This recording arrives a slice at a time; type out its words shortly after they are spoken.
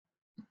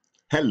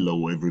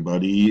Hello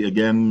everybody,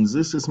 again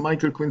this is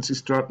Michael Quincy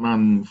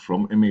Stratman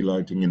from MA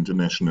Lighting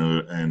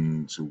International,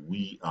 and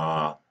we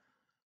are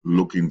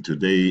looking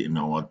today in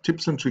our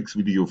tips and tricks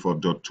video for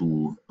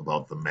dot2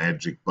 about the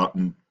magic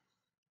button.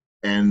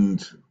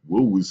 And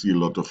whoa, we see a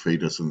lot of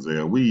faders in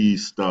there. We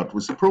start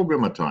with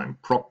programmer time,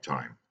 prog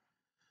time.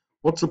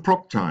 What's a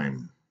prog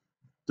time?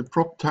 The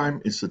prog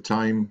time is the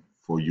time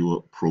for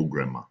your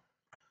programmer.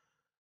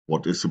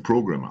 What is a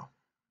programmer?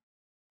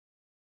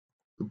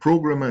 The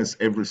programmer is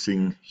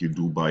everything you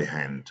do by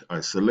hand. I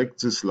select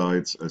the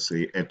slides, I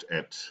say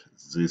add.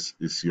 This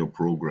is your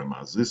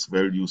programmer. These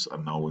values are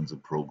now in the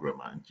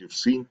programmer. And you've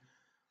seen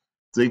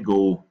they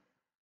go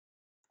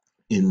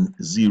in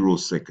 0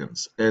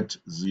 seconds. At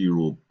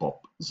 0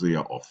 pop, they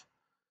are off.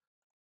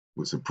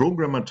 With the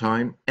programmer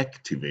time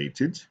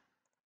activated,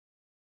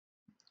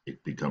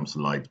 it becomes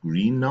light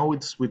green. Now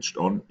it's switched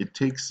on. It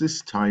takes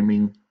this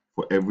timing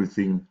for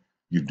everything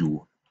you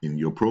do in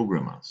your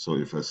programmer. So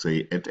if I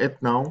say add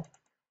now,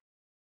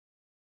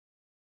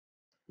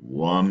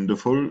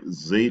 wonderful,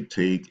 they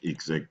take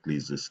exactly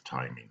this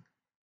timing.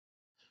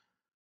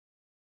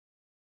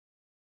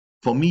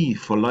 For me,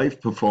 for live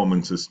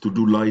performances, to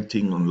do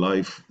lighting on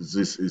live,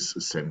 this is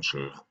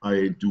essential.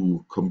 I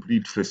do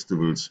complete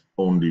festivals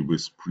only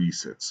with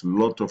presets. A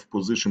lot of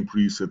position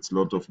presets, a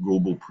lot of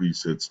gobo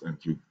presets, and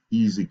you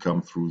easily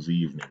come through the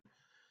evening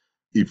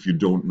if you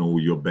don't know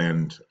your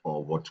band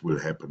or what will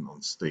happen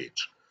on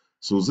stage.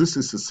 So this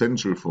is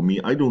essential for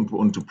me. I don't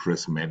want to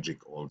press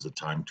magic all the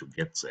time to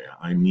get there.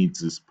 I need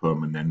this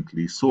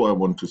permanently, so I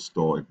want to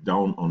store it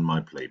down on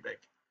my playback.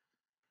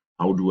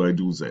 How do I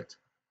do that?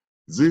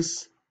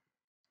 This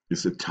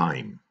is a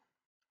time,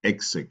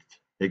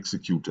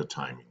 executor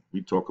timing.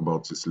 We talk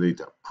about this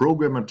later.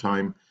 Programmer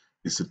time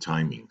is a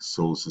timing.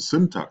 So the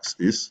syntax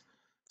is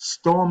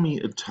store me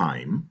a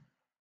time,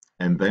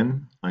 and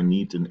then I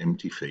need an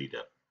empty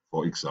fader.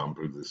 For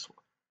example, this one.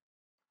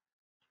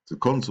 The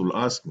console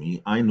asked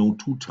me, I know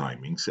two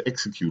timings, the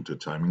executor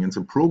timing and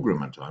the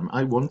programmer time.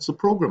 I want the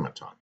programmer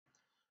time.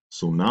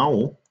 So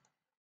now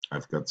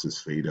I've got this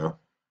fader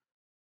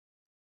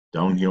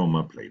down here on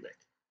my playback.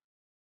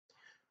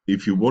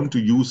 If you want to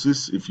use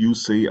this, if you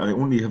say I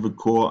only have a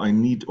core, I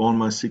need all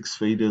my 6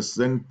 faders,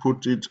 then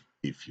put it,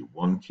 if you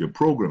want your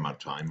programmer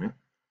time,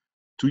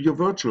 to your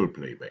virtual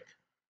playback.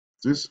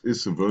 This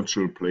is a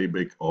virtual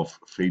playback of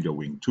Fader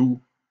Wing 2,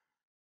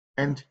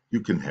 and you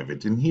can have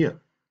it in here.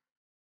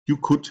 You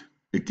could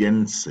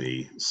again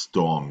say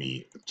store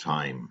me a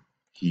time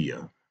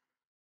here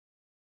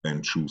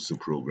and choose the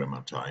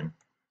programmer time.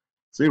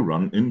 They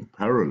run in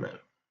parallel.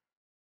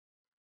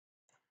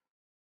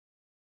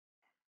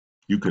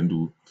 You can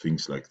do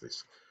things like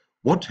this.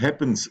 What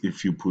happens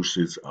if you push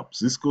this up?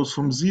 This goes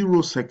from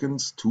 0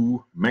 seconds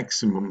to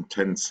maximum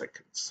 10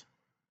 seconds.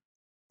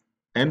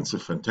 And the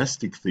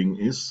fantastic thing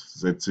is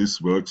that this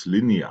works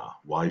linear.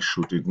 Why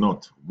should it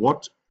not?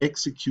 What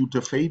executor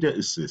fader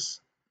is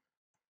this?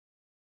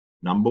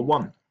 Number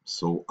 1.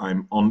 So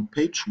I'm on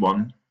page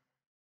 1,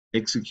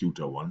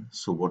 executor 1.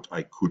 So what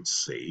I could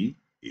say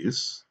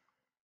is,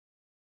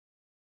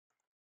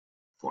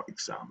 for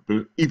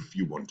example, if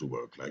you want to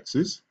work like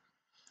this,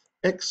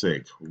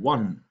 exec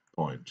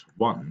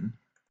 1.1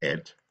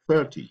 at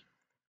 30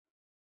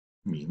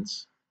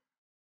 means,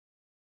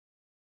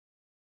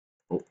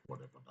 oh, what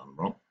have I done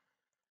wrong?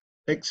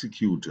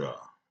 Executor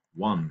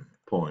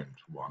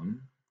 1.1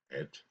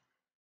 at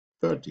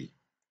 30.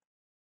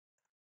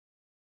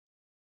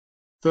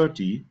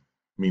 30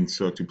 means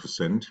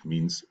 30%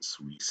 means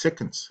 3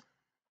 seconds.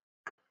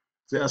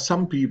 There are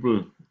some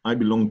people, I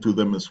belong to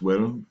them as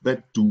well,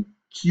 that do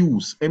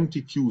queues,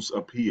 empty queues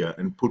up here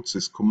and put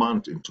this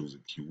command into the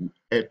queue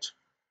at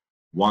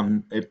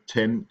 1, at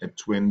 10, at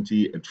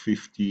 20, at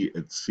 50,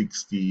 at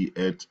 60,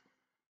 at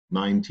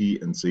 90,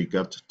 and they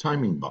got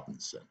timing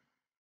buttons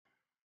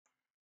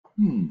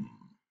then.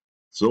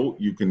 So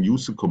you can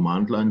use the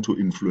command line to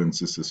influence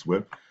this as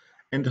well.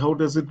 And how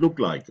does it look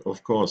like?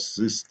 Of course,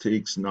 this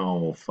takes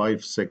now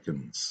 5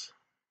 seconds.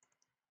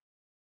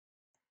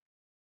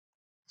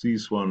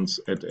 These ones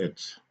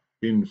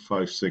in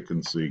 5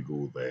 seconds they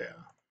go there.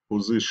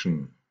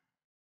 Position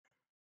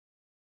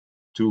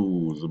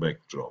to the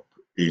backdrop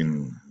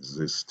in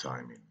this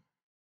timing.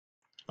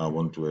 I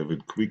want to have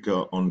it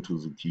quicker onto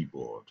the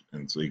keyboard,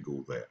 and they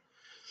go there.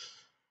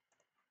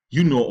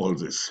 You know all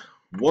this.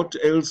 What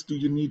else do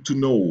you need to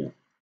know?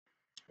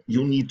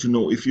 You need to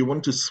know if you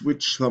want to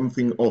switch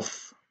something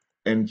off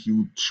and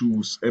you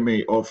choose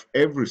MA off,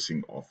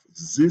 everything off.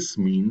 This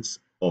means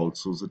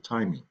also the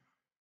timing.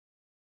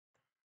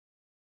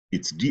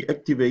 It's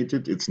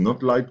deactivated, it's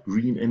not light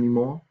green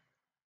anymore,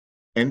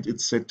 and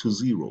it's set to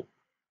 0.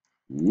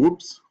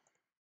 Whoops.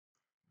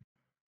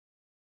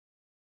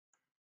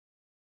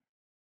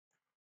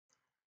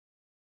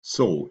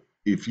 So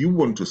if you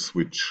want to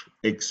switch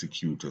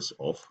executors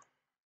off,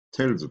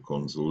 tell the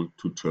console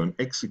to turn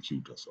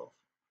executors off.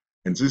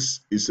 And this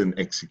is an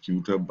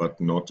executor,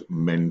 but not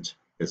meant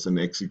as an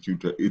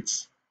executor.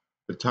 It's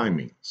a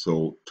timing.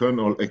 So turn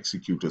all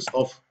executors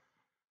off,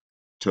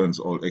 turns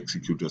all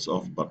executors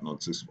off, but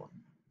not this one.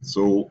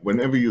 So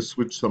whenever you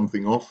switch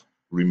something off,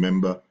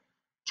 remember,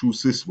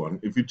 choose this one.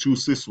 If you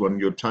choose this one,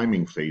 your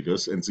timing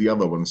faders and the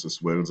other ones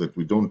as well that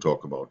we don't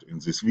talk about in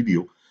this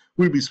video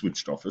will be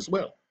switched off as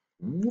well.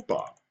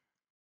 Whoopa!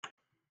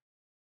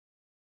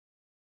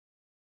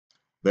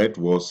 That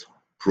was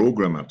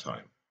programmer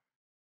time.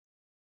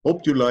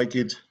 Hope you like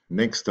it.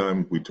 Next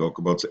time we talk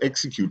about the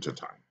executor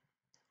time.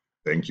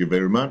 Thank you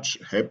very much.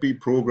 Happy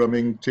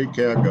programming. Take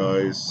care,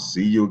 guys.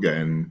 See you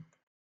again.